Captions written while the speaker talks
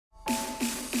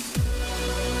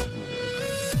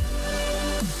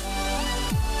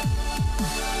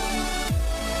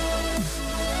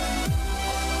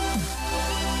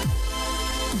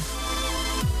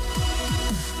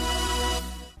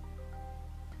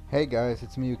Hey guys,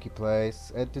 it's me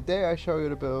YukiPlays, and today I show you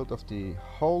the build of the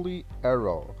Holy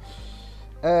Arrow.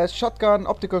 Shotgun,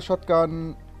 optical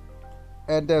shotgun,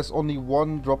 and there's only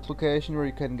one drop location where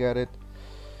you can get it.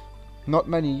 Not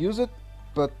many use it,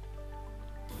 but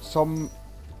some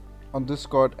on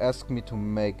Discord asked me to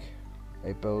make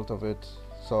a build of it,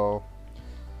 so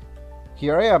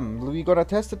here I am. We're gonna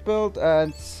test the build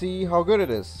and see how good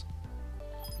it is.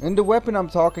 And the weapon I'm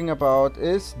talking about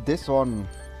is this one.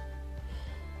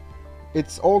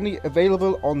 It's only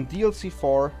available on DLC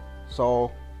 4,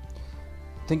 so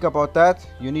think about that.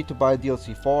 You need to buy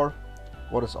DLC 4,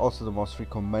 what is also the most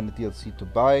recommended DLC to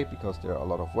buy because there are a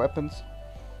lot of weapons.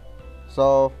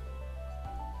 So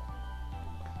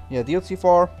yeah, DLC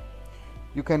 4,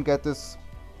 you can get this,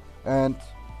 and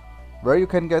where you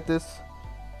can get this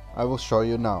I will show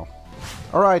you now.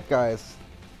 Alright guys,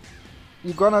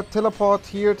 you're gonna teleport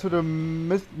here to the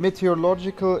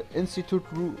Meteorological Institute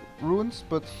ruins,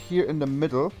 but here in the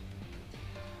middle.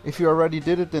 If you already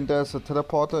did it, then there's a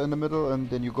teleporter in the middle, and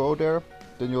then you go there,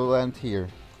 then you'll land here.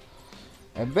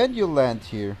 And when you land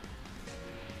here,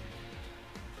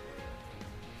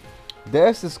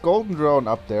 there's this golden drone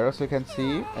up there, as you can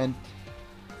see, and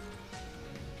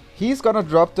he's gonna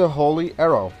drop the Holy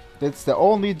Arrow. That's the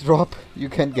only drop you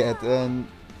can get, and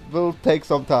will take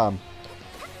some time.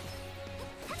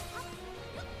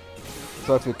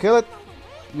 So if you kill it,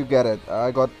 you get it. I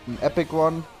got an epic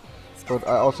one, but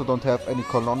I also don't have any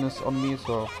colonists on me,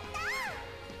 so...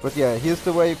 But yeah, here's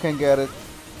the way you can get it.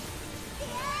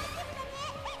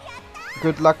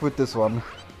 Good luck with this one.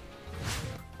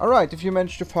 Alright, if you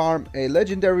managed to farm a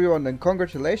legendary one, then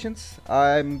congratulations.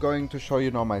 I'm going to show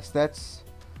you now my stats,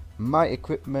 my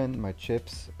equipment, my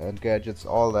chips and gadgets,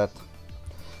 all that.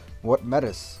 What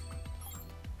matters.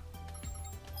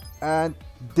 And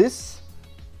this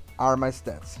are my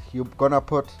stats. You're gonna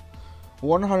put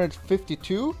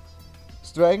 152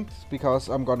 strength because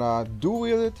I'm gonna dual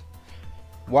wield it.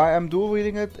 Why I'm dual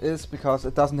wielding it is because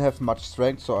it doesn't have much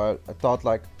strength, so I thought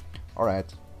like,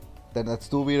 alright, then let's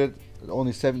dual wield it.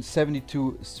 Only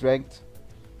 72 strength,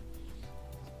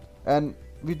 and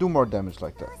we do more damage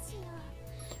like that.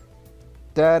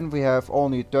 Then we have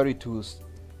only 32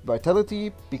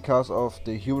 vitality because of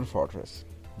the human fortress.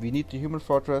 We need the human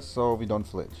fortress so we don't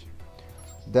flinch.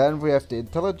 Then we have the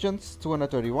intelligence,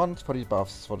 231 for the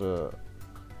buffs, for the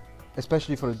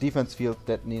especially for the defense field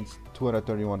that needs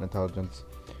 231 intelligence.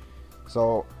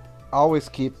 So always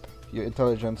keep your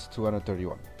intelligence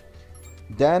 231.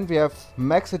 Then we have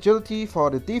max agility for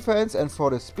the defense and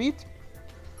for the speed.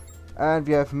 And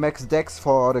we have max dex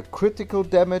for the critical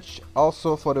damage,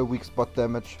 also for the weak spot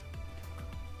damage.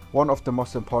 One of the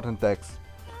most important dex.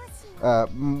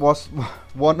 Was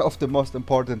one of the most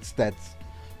important stats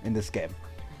in this game.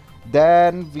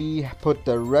 Then we put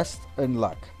the rest in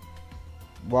luck.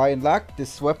 Why in luck?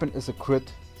 This weapon is a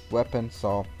crit weapon,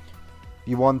 so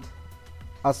you want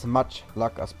as much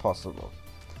luck as possible.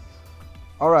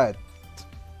 Alright.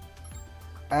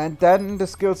 And then the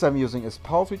skills I'm using is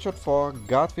Power Field Shot 4,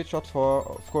 Guard Field Shot 4,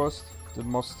 of course, the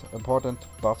most important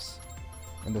buffs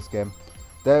in this game.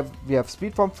 Then we have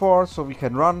Speed Bomb 4, so we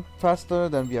can run faster.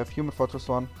 Then we have Human Fortress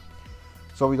 1,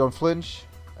 so we don't flinch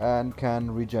and can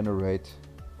regenerate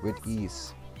with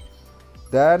ease.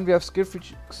 Then we have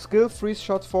Skill Freeze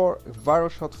Shot 4,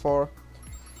 Viral Shot 4,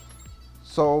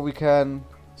 so we can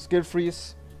Skill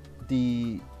Freeze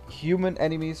the human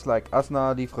enemies like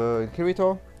Asuna, Livre and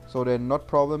Kirito. So they're not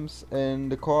problems in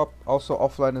the co-op. Also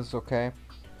offline is okay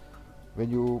when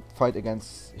you fight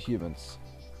against humans.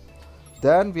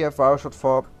 Then we have Viral Shot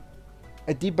 4,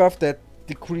 a debuff that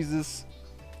decreases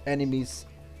enemies'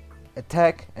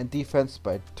 attack and defense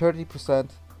by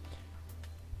 30%.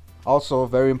 Also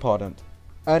very important.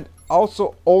 And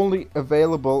also only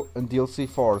available in DLC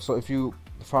 4. So if you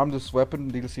farm this weapon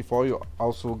in DLC 4, you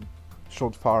also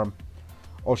should farm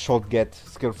or should get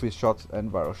Skill Freeze Shot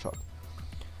and Viral Shot.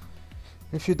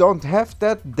 If you don't have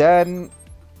that, then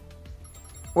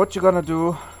what you're gonna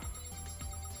do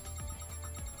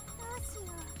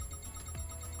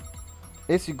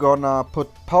is you're gonna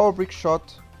put Power Brick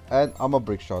Shot and Armor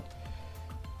Brick Shot.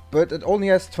 But it only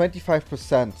has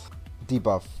 25%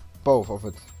 debuff, both of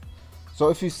it. So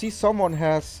if you see someone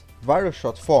has Viral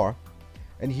Shot 4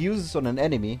 and he uses on an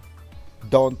enemy,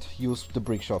 don't use the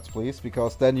Brick Shots please,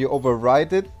 because then you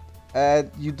override it and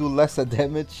you do lesser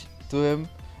damage to him.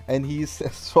 And he's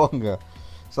stronger.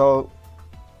 So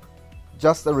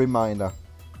just a reminder.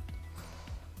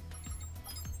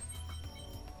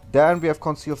 Then we have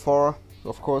Conceal 4,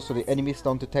 of course, so the enemies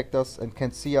don't detect us and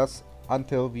can see us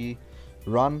until we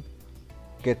run,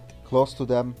 get close to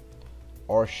them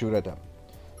or shoot at them.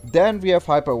 Then we have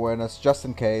Hyper Awareness just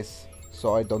in case.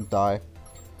 so I don't die.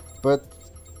 But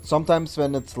sometimes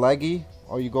when it's laggy,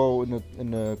 or you go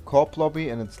in a co-op lobby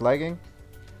and it's lagging,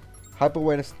 hyper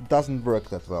awareness doesn't work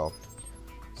that well.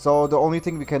 So the only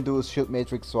thing we can do is shield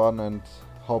matrix 1 and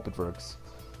hope it works.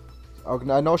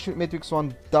 I know shield matrix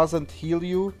 1 doesn't heal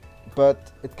you,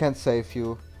 but it can save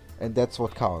you, and that's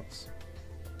what counts.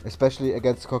 Especially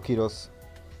against Kokidos,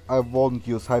 I won't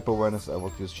use hyper awareness, I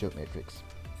would use shield matrix.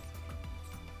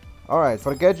 Alright,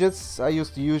 for the gadgets I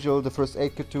use the usual, the first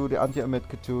aid kit 2, the anti-emit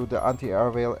kit 2, the anti-air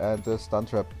veil and the stun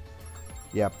trap.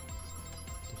 Yep,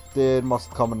 the most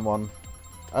common one.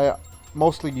 I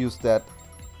mostly use that,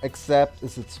 except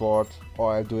is it sword,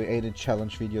 or I do 8-inch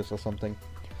challenge videos or something.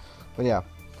 But yeah,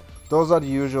 those are the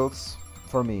usuals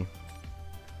for me.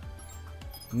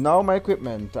 Now my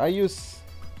equipment. I use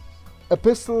a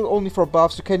pistol only for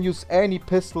buffs. You can use any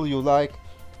pistol you like.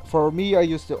 For me I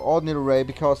use the ordinary ray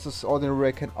because this ordinary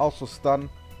ray can also stun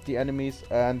the enemies,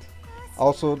 and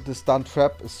also the stun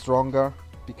trap is stronger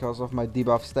because of my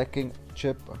debuff stacking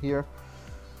chip here.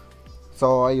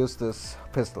 So I use this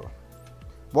pistol.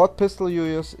 What pistol you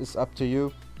use is up to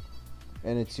you,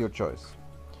 and it's your choice.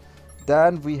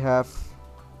 Then we have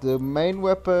the main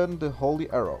weapon, the holy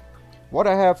arrow. What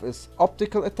I have is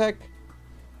optical attack,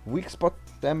 weak spot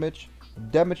damage,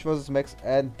 damage versus max,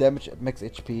 and damage at max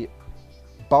HP,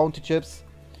 bounty chips.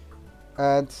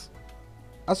 And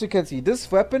as you can see,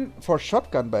 this weapon for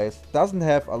shotgun base doesn't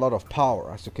have a lot of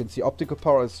power. As you can see, optical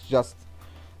power is just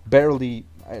barely,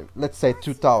 let's say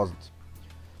 2000.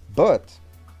 But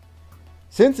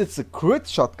since it's a crit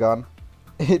shotgun,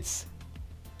 it's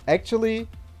actually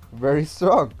very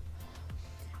strong.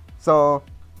 So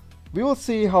we will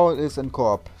see how it is in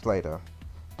co-op later.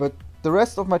 But the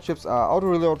rest of my chips are auto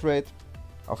reload rate,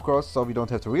 of course, so we don't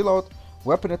have to reload.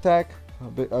 Weapon attack,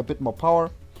 a bit more power.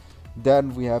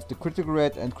 Then we have the critical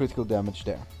rate and critical damage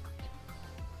there.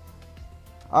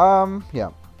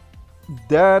 Yeah.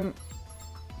 Then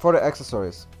for the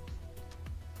accessories.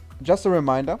 Just a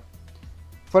reminder,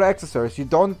 for the accessories you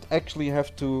don't actually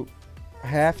have to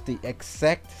have the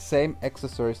exact same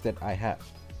accessories that I have.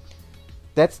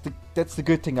 That's the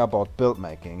good thing about build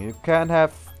making. You can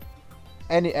have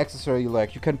any accessory you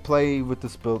like. You can play with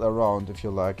this build around if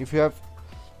you like. If you have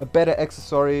a better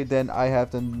accessory than I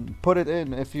have, then put it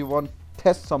in. If you want to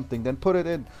test something, then put it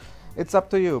in. It's up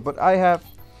to you. But I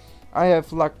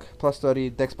have luck plus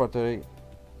 30, dex plus 30,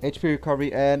 HP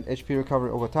recovery and HP recovery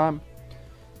over time.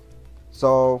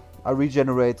 So I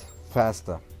regenerate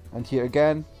faster. And here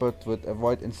again, but with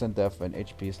avoid instant death when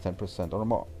HP is 10% or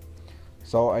more.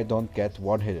 So I don't get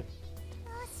one hit.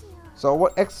 So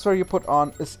what accessory you put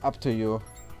on is up to you.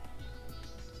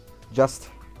 Just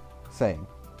saying.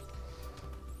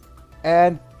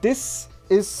 And this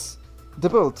is the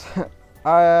build.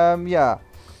 Yeah,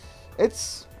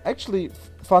 it's actually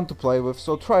fun to play with,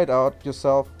 so try it out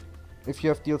yourself if you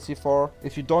have DLC 4.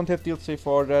 If you don't have DLC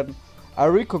 4, then I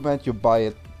recommend you buy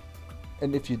it,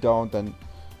 and if you don't, then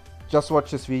just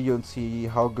watch this video and see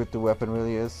how good the weapon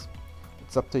really is.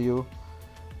 It's up to you.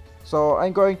 So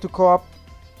I'm going to co-op.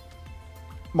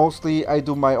 Mostly I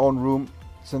do my own room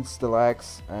since the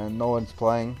lags and no one's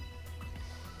playing.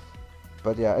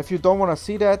 But yeah, if you don't want to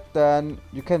see that, then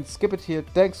you can skip it here.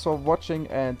 Thanks for watching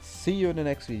and see you in the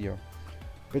next video.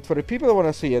 But for the people who want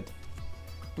to see it,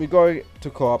 we're going to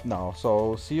co-op now,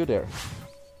 so see you there.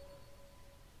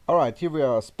 Alright, here we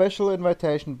are, special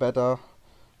invitation beta.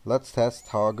 Let's test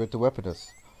how good the weapon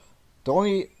is. The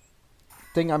only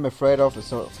thing I'm afraid of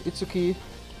is Itsuki.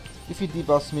 If he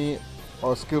debuffs me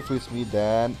or skill frees me,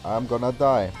 then I'm gonna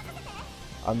die.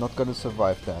 I'm not gonna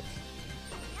survive that.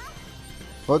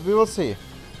 But we will see.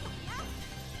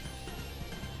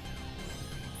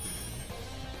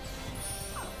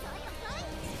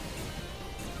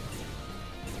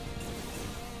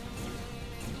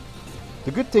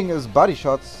 The good thing is body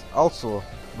shots also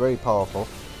very powerful.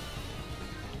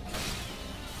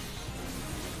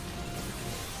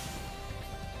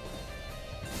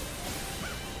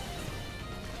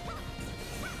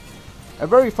 A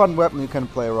very fun weapon you can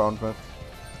play around with.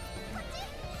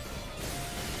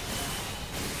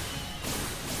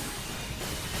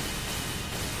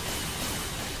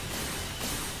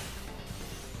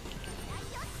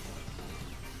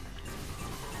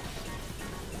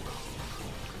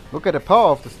 Look at the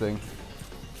power of this thing.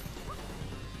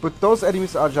 But those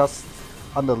enemies are just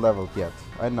under-leveled yet.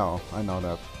 I know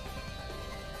that.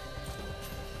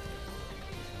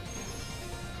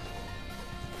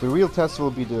 The real test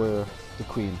will be the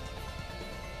queen.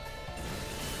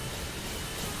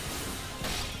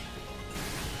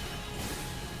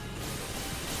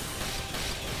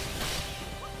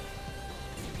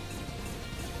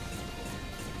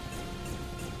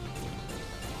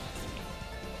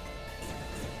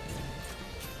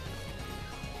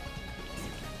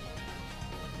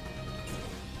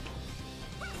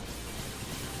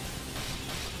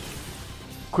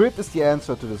 crit is the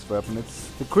answer to this weapon.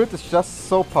 The crit is just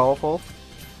so powerful.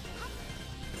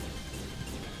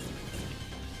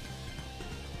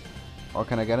 Oh,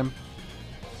 can I get him?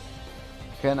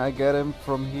 Can I get him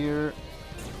from here?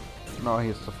 No,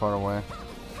 he's too far away.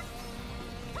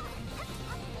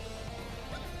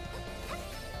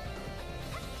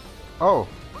 Oh.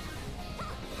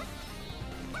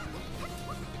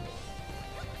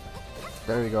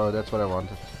 There we go, that's what I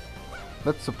wanted.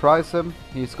 Let's surprise him.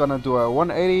 He's gonna do a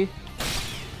 180.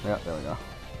 Yeah, there we go.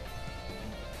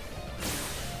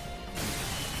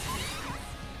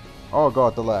 Oh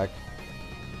god, the lag.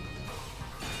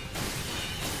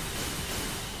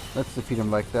 Let's defeat him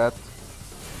like that.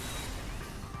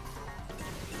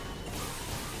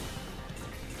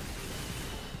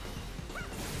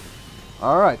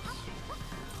 Alright.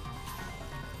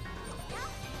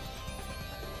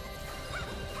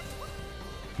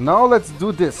 Now let's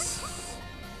do this.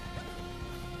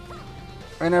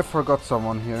 And I forgot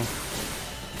someone here.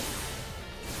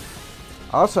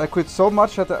 Also, I quit so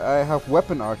much that I have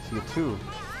weapon art here too.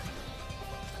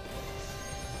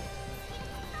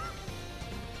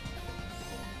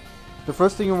 The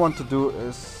first thing you want to do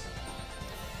is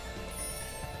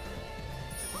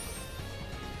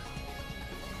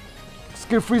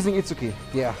skill freezing Itsuki.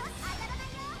 Yeah.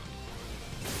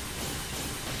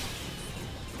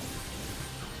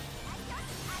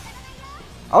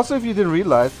 Also, if you didn't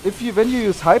realize, when you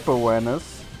use hyper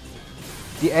awareness,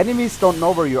 the enemies don't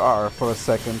know where you are for a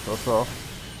second or so.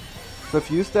 So if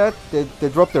you use that, they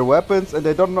drop their weapons and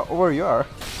they don't know where you are.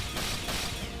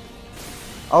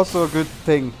 Also a good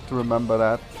thing to remember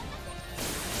that.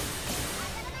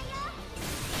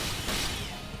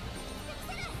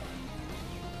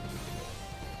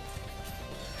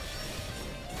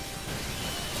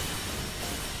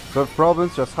 So if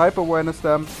problems, just hyper awareness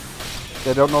them.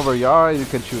 They don't know where you are and you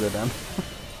can shoot at them.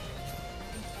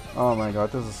 Oh my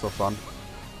god, this is so fun.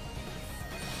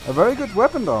 A very good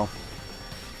weapon though.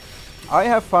 I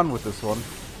have fun with this one.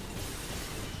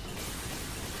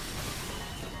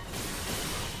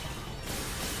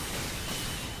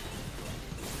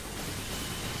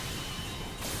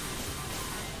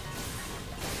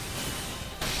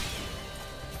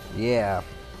 Yeah.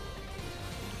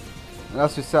 And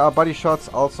as you saw, body shots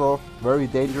also very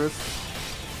dangerous.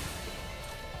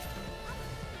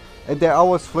 And they're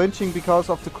always flinching because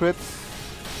of the crits.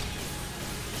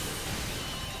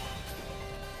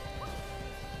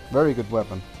 Very good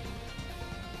weapon.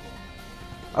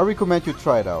 I recommend you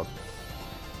try it out.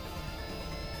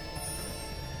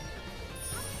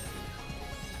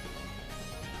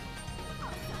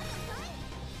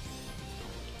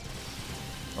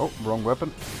 Oh, wrong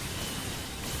weapon.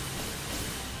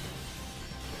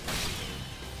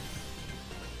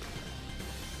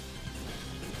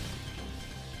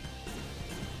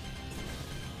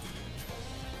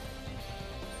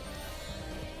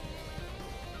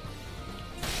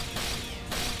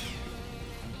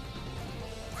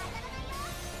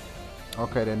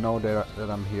 Okay, they know that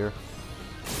I'm here.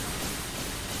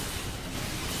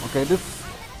 Okay, this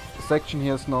section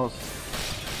here is no...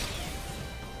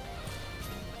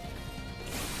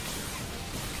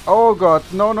 Oh god,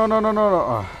 no, no, no, no, no, no.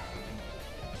 Oh.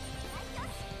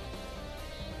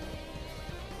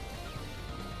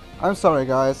 I'm sorry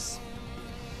guys.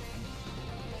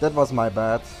 That was my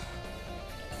bad.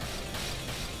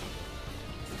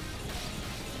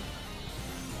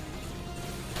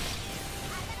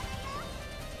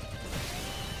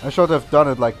 I should have done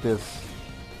it like this.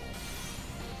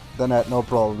 Then I had no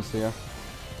problems here.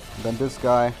 And then this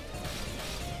guy.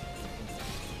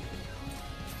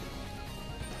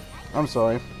 I'm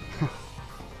sorry.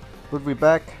 Put me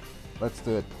back. Let's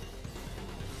do it.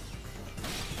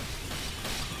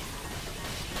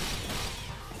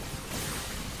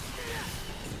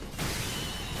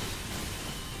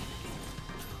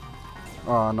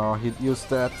 Oh no, he used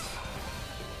that.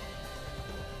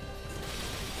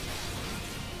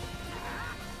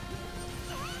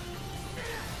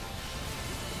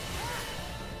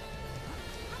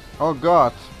 Oh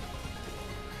god.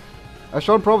 I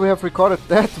should probably have recorded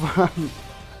that one.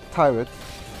 Tired.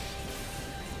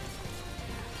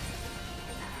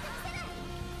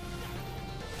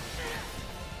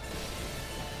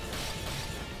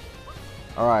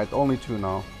 Alright, only two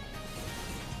now.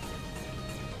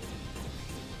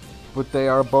 But they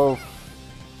are both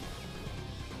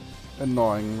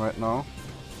annoying right now.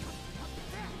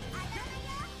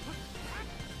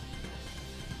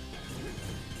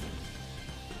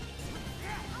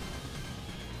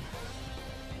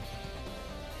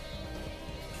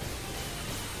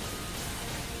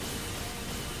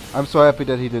 I'm so happy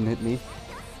that he didn't hit me.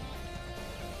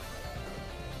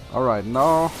 Alright,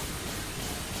 now...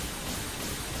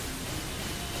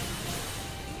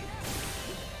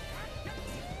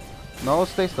 No,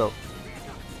 stay still.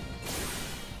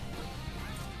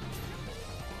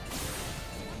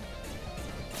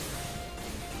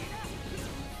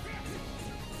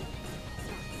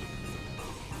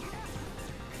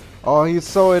 Oh, he's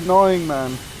so annoying,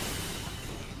 man.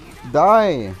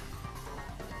 Die!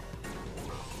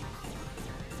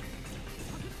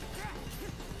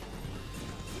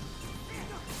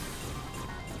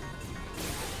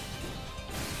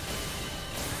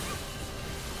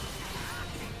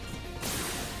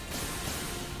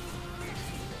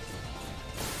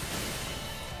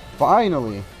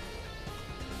 Finally!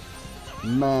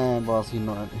 Man, was he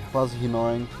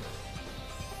annoying.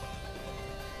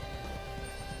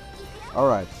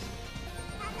 Alright.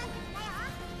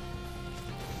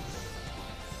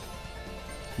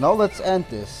 Now let's end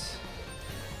this.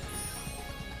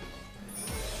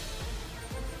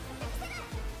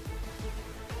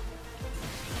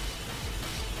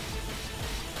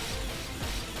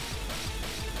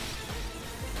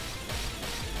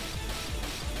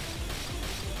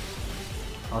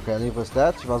 Okay, leave us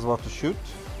that. She was about to shoot.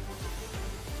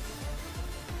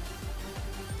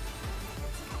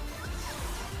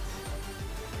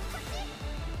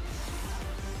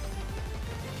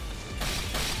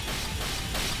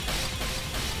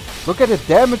 Look at the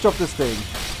damage of this thing.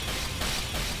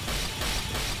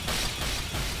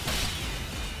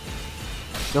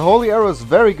 The holy arrow is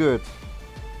very good.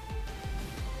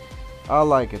 I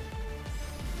like it.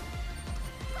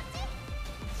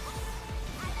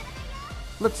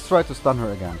 Let's try to stun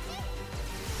her again.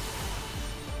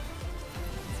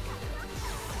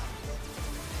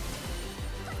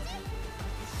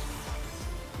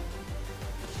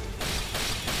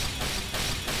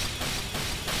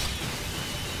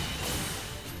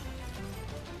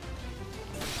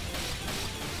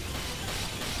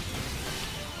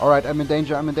 Alright, I'm in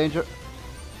danger, I'm in danger.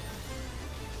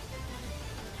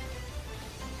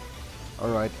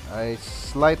 Alright, I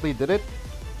slightly did it.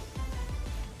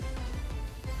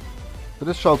 But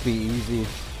this shall be easy.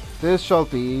 This shall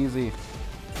be easy.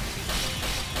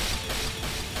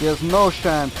 He has no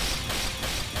chance.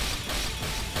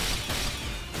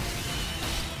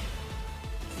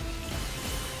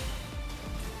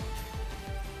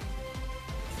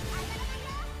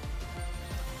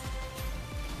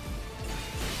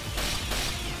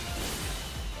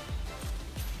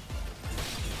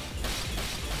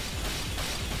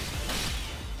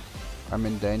 I'm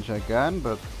in danger again,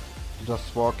 but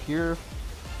just walk here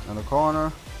in the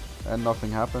corner and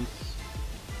nothing happens.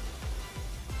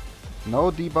 No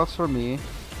debuffs for me.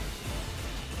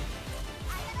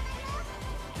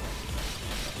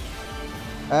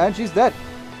 And she's dead.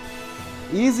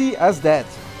 Easy as that.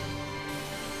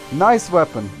 Nice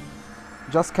weapon.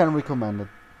 Just can recommend it.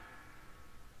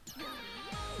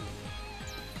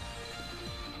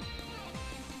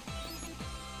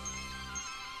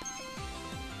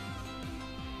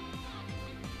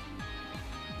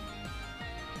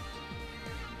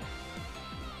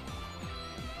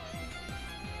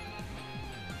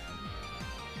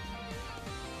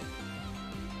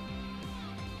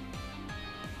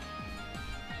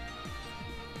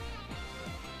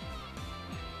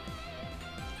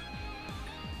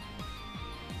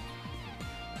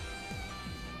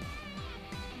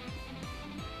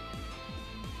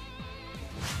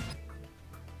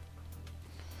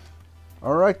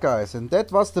 Alright guys, and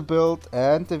that was the build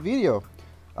and the video.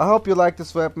 I hope you liked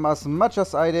this weapon as much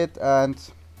as I did, and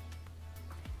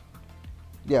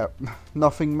yeah,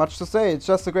 nothing much to say, it's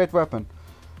just a great weapon.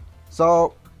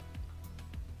 So,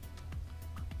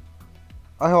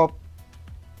 I hope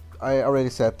I already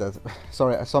said that.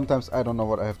 Sorry, sometimes I don't know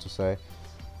what I have to say.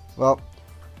 Well,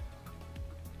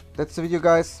 that's the video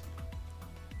guys.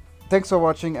 Thanks for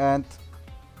watching and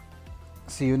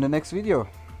see you in the next video.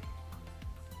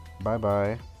 Bye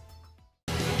bye.